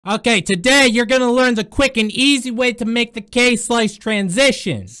Okay, today you're gonna learn the quick and easy way to make the K-slice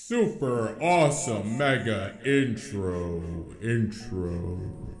transition. Super awesome mega intro.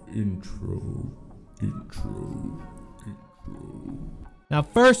 Now,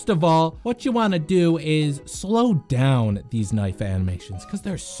 first of all, what you want to do is slow down these knife animations because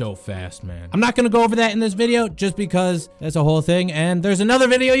they're so fast, man. I'm not going to go over that in this video just because that's a whole thing, and there's another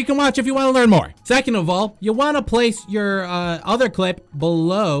video you can watch if you want to learn more. Second of all, you want to place your other clip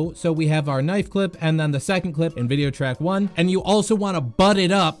below, so we have our knife clip and then the second clip in video track 1, and you also want to butt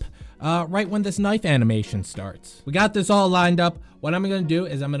it up right when this knife animation starts. We got this all lined up. What I'm gonna do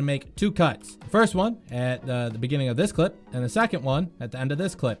is I'm gonna make 2 cuts. First one at the beginning of this clip, and the second one at the end of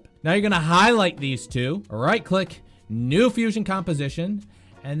this clip. Now you're gonna highlight these two, right click, new fusion composition,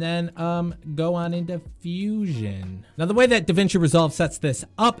 and then go on into fusion. Now the way that Davinci Resolve sets this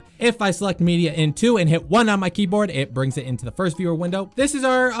up, if I select media in 2 and hit 1 on my keyboard, it brings it into the first viewer window. This is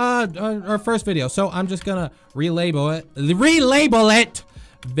our first video, so I'm just gonna relabel it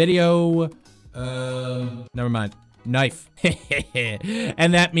video, never mind, knife.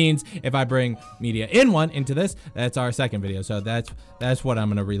 And that means if I bring media in 1 into this, that's our second video. So that's what I'm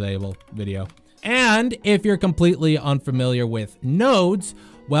gonna relabel video. And if you're completely unfamiliar with nodes,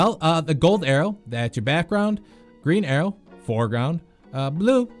 well, the gold arrow, that's your background, green arrow, foreground,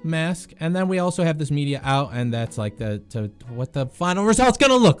 blue mask, and then we also have this media out, and that's like what the final result's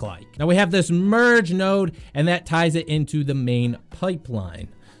gonna look like. Now we have this merge node, and that ties it into the main pipeline.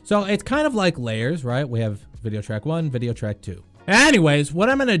 So it's kind of like layers, right? We have video track 1, video track 2. Anyways, what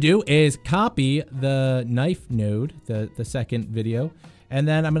I'm gonna do is copy the knife node, the second video, and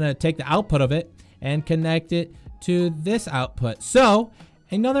then I'm gonna take the output of it and connect it to this output. So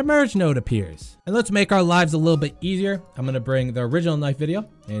another merge node appears. And let's make our lives a little bit easier. I'm gonna bring the original knife video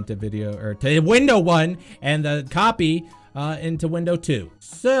into to window 1 and the copy into window 2.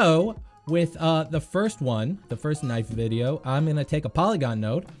 So with the first knife video, I'm gonna take a polygon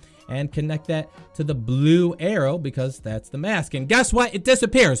node and connect that to the blue arrow because that's the mask. And guess what? It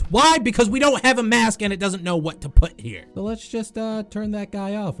disappears. Why? Because we don't have a mask and it doesn't know what to put here. So let's just turn that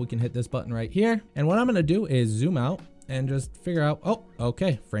guy off. We can hit this button right here. And what I'm gonna do is zoom out and just figure out, oh,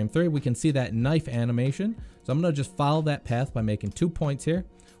 okay, frame 3, we can see that knife animation. So I'm gonna just follow that path by making 2 points here.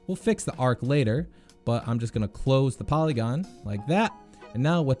 We'll fix the arc later, but I'm just gonna close the polygon like that. And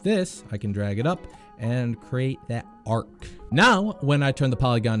now with this, I can drag it up and create that arc. Now, when I turn the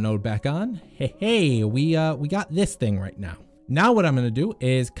polygon node back on, hey, we got this thing right now. Now what I'm gonna do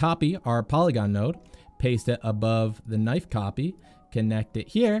is copy our polygon node, paste it above the knife copy, connect it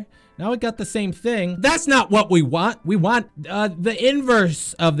here. Now we got the same thing. That's not what we want. We want the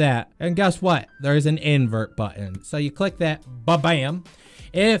inverse of that. And guess what? There's an invert button. So you click that, ba-bam.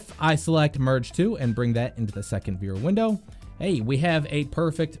 If I select merge 2 and bring that into the second viewer window, hey, we have a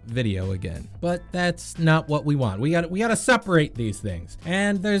perfect video again. But that's not what we want. We gotta separate these things.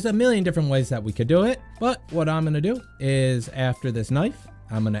 And there's a million different ways that we could do it. But what I'm gonna do is after this knife,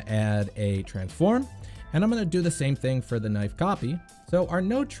 I'm gonna add a transform, and I'm gonna do the same thing for the knife copy. So our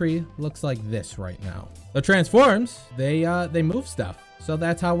node tree looks like this right now. The transforms, they move stuff. So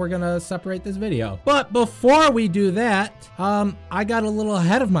that's how we're gonna separate this video. But before we do that, I got a little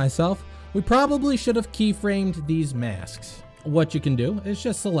ahead of myself. We probably should have keyframed these masks. What you can do is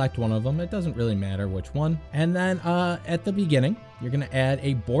just select one of them. It doesn't really matter which one. And then at the beginning, you're gonna add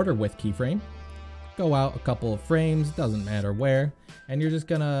a border width keyframe. Go out a couple of frames, doesn't matter where. And you're just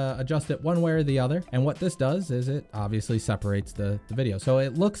gonna adjust it one way or the other. And what this does is it obviously separates the video. So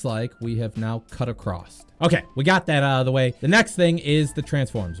it looks like we have now cut across. Okay, we got that out of the way. The next thing is the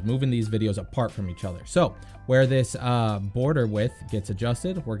transforms, moving these videos apart from each other. So where this border width gets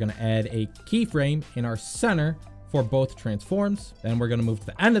adjusted, we're gonna add a keyframe in our center for both transforms. Then we're gonna move to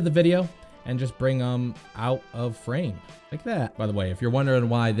the end of the video and just bring them out of frame like that. By the way, if you're wondering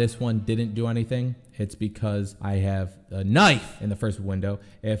why this one didn't do anything, it's because I have a knife in the first window.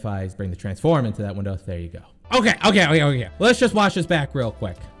 If I bring the transform into that window, there you go. Okay. Let's just watch this back real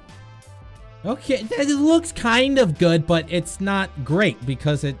quick. Okay, it looks kind of good, but it's not great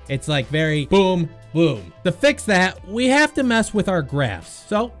because it's like very boom, boom. To fix that, we have to mess with our graphs.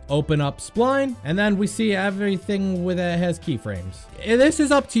 So open up Spline, and then we see everything with it has keyframes. This is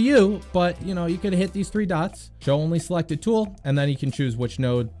up to you, but you know, you could hit these 3 dots, show only selected tool, and then you can choose which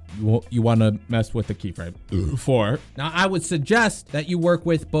node you want to mess with the keyframe for. Now, I would suggest that you work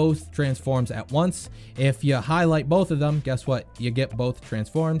with both transforms at once. If you highlight both of them, guess what? You get both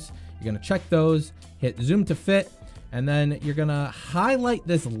transforms. You're gonna check those, hit zoom to fit, and then you're gonna highlight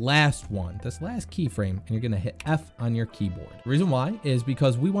this last one, this last keyframe, and you're gonna hit F on your keyboard. The reason why is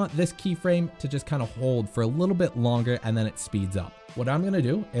because we want this keyframe to just kind of hold for a little bit longer and then it speeds up. what I'm gonna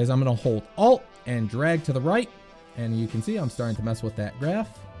do is I'm gonna hold Alt and drag to the right. And you can see I'm starting to mess with that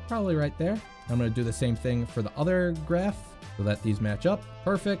graph, probably right there. I'm gonna do the same thing for the other graph so that these match up.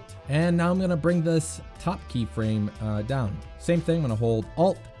 Perfect. And now I'm gonna bring this top keyframe down. Same thing, I'm gonna hold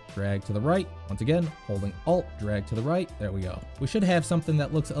Alt, drag to the right. Once again, holding Alt, drag to the right. There we go. We should have something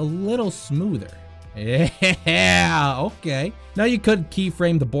that looks a little smoother. Yeah, okay. Now you could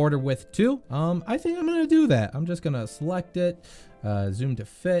keyframe the border width too. I think I'm gonna do that. I'm just gonna select it, zoom to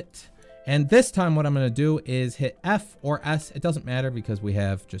fit. And this time what I'm gonna do is hit F or S. It doesn't matter because we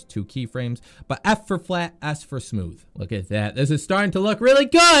have just 2 keyframes, but F for flat, S for smooth. Look at that. This is starting to look really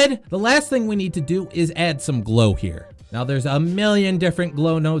good. The last thing we need to do is add some glow here. Now there's a million different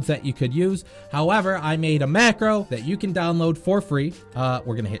glow nodes that you could use. However, I made a macro that you can download for free.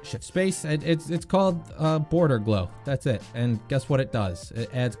 We're gonna hit shift space. It's called border glow. That's it. And guess what it does? It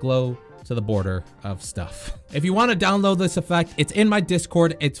adds glow to the border of stuff. If you want to download this effect, it's in my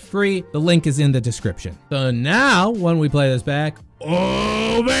Discord. It's free. The link is in the description. So now when we play this back,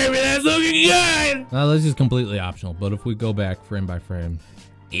 oh baby, that's looking good. Now this is completely optional, but if we go back frame by frame,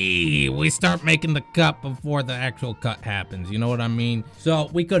 we start making the cut before the actual cut happens. You know what I mean? So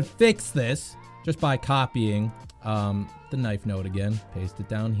we could fix this just by copying the knife node again, paste it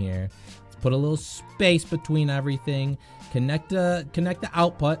down here. Let's put a little space between everything. Connect the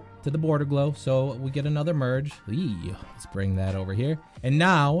output to the border glow so we get another merge. Let's bring that over here. And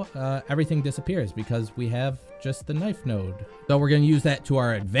now everything disappears because we have just the knife node. So we're gonna use that to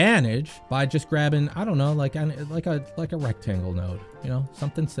our advantage by just grabbing, I don't know, like a rectangle node, you know,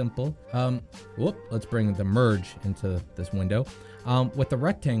 something simple. Let's bring the merge into this window. With the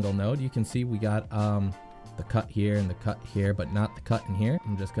rectangle node, you can see we got the cut here and the cut here, but not the cut in here.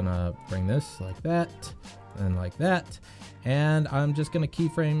 I'm just gonna bring this like that and like that. And I'm just gonna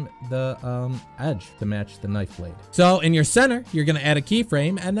keyframe the edge to match the knife blade. So in your center, you're gonna add a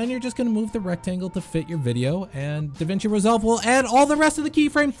keyframe, and then you're just gonna move the rectangle to fit your video, and Davinci Resolve will add all the rest of the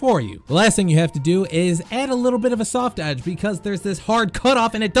keyframes for you. The last thing you have to do is add a little bit of a soft edge because there's this hard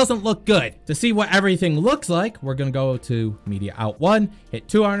cutoff and it doesn't look good. To see what everything looks like, we're gonna go to Media Out 1, hit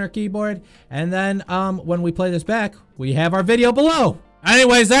 2 on our keyboard, and then when we play this back, we have our video below.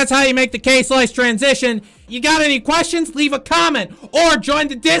 Anyways, that's how you make the K-Slice transition. You got any questions? Leave a comment or join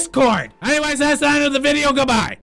the Discord. Anyways, that's the end of the video. Goodbye.